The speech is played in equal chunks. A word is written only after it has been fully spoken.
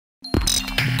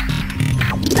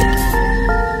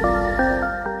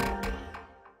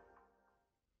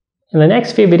In the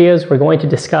next few videos, we're going to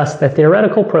discuss the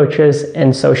theoretical approaches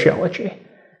in sociology.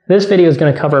 This video is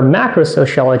going to cover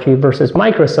macrosociology versus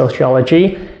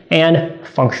microsociology and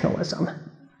functionalism.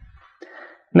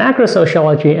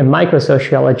 Macrosociology and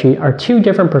microsociology are two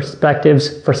different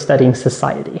perspectives for studying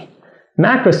society.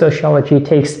 Macrosociology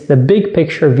takes the big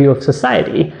picture view of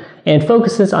society and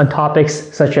focuses on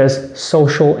topics such as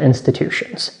social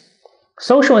institutions.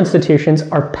 Social institutions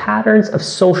are patterns of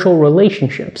social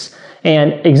relationships,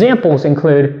 and examples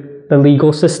include the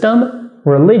legal system,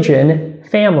 religion,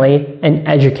 family, and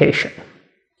education.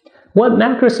 What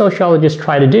macrosociologists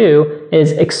try to do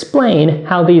is explain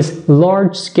how these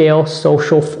large-scale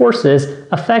social forces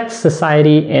affect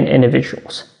society and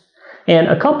individuals. And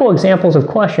a couple examples of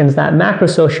questions that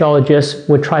macrosociologists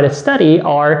would try to study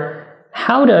are,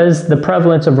 how does the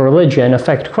prevalence of religion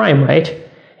affect crime rate?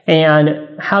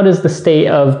 And how does the state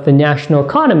of the national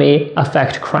economy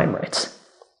affect crime rates?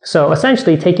 So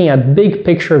essentially taking a big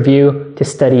picture view to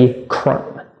study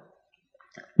crime.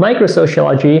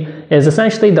 Microsociology is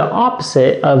essentially the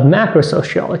opposite of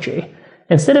macrosociology.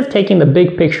 Instead of taking the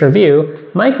big picture view,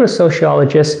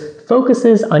 microsociologists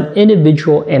focuses on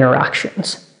individual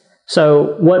interactions.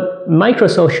 So what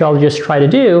microsociologists try to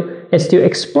do is to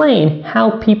explain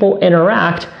how people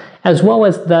interact as well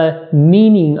as the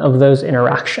meaning of those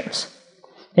interactions.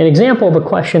 An example of a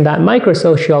question that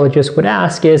microsociologists would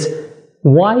ask is,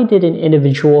 why did an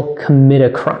individual commit a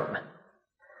crime?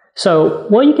 So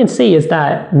what you can see is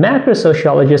that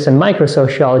macrosociologists and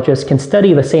microsociologists can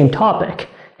study the same topic,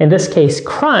 in this case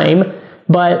crime,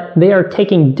 but they are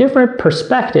taking different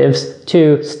perspectives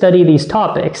to study these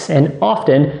topics, and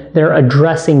often they're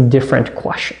addressing different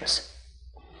questions.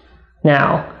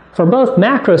 Now, for both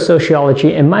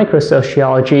macrosociology and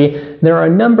microsociology, there are a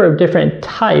number of different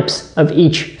types of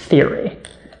each theory.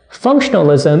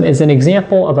 Functionalism is an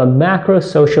example of a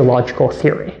macrosociological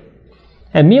theory.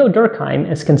 Emil Durkheim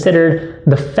is considered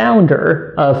the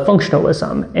founder of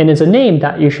functionalism and is a name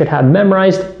that you should have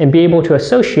memorized and be able to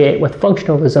associate with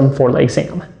functionalism for the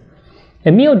exam.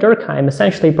 Emil Durkheim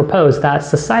essentially proposed that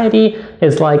society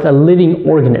is like a living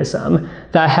organism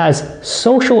that has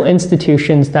social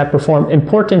institutions that perform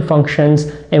important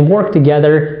functions and work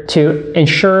together to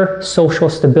ensure social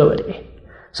stability.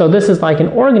 So this is like an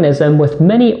organism with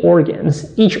many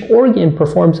organs. Each organ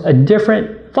performs a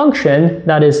different function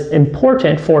that is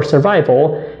important for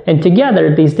survival, and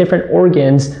together these different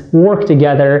organs work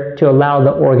together to allow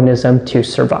the organism to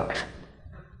survive.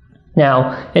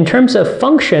 Now, in terms of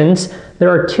functions, there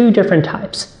are two different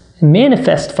types: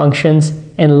 manifest functions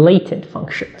and latent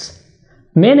functions.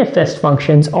 Manifest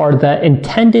functions are the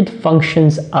intended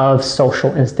functions of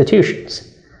social institutions.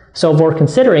 So if we're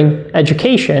considering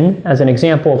education as an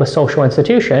example of a social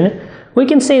institution, we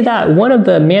can say that one of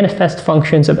the manifest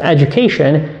functions of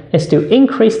education is to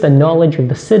increase the knowledge of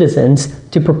the citizens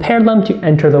to prepare them to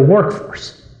enter the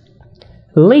workforce.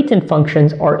 Latent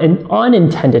functions are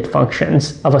unintended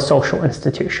functions of a social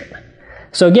institution.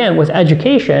 So again, with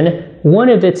education, one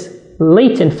of its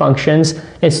latent functions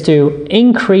is to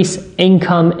increase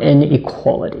income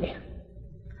inequality.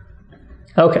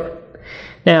 Okay,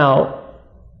 now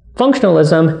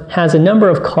functionalism has a number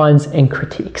of cons and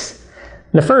critiques.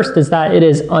 The first is that it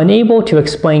is unable to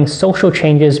explain social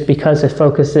changes because it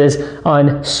focuses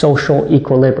on social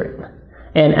equilibrium.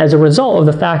 And as a result of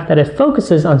the fact that it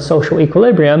focuses on social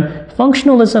equilibrium,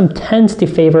 functionalism tends to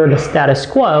favor the status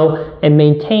quo and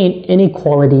maintain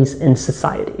inequalities in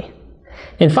society.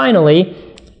 And finally,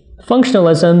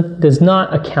 functionalism does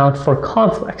not account for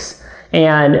conflicts.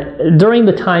 And during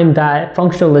the time that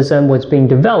functionalism was being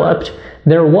developed,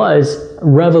 there was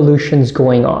revolutions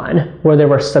going on where there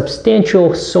were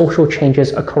substantial social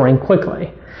changes occurring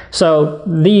quickly. So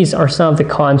these are some of the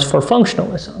cons for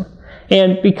functionalism.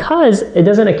 And because it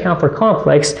doesn't account for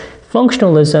conflicts,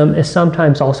 functionalism is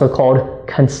sometimes also called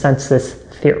consensus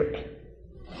theory.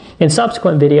 In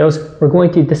subsequent videos, we're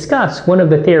going to discuss one of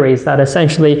the theories that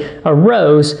essentially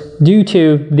arose due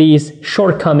to these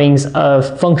shortcomings of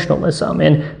functionalism.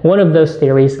 And one of those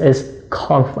theories is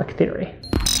conflict theory.